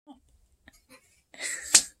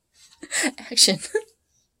Action.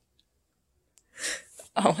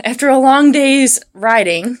 Oh, after a long day's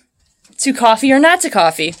riding, to coffee or not to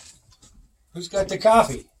coffee? Who's got the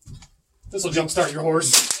coffee? This will jumpstart your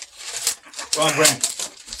horse. Wrong brand.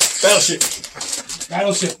 Battleship.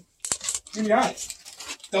 Battleship. You got it.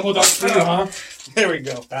 Double duck for you, huh? There we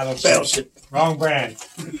go. Battleship. Wrong brand.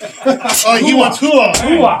 Oh, he wants hua.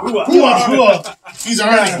 Hua. Who wants hua? He's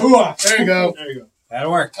already. Hua. There you go. There you go.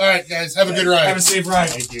 That'll work. All right, guys. Have a good ride. Have a safe ride.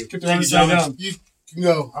 Thank you. Keep the run upside down. You can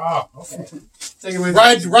go. Oh, okay. Take it with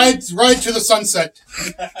Ride to the sunset.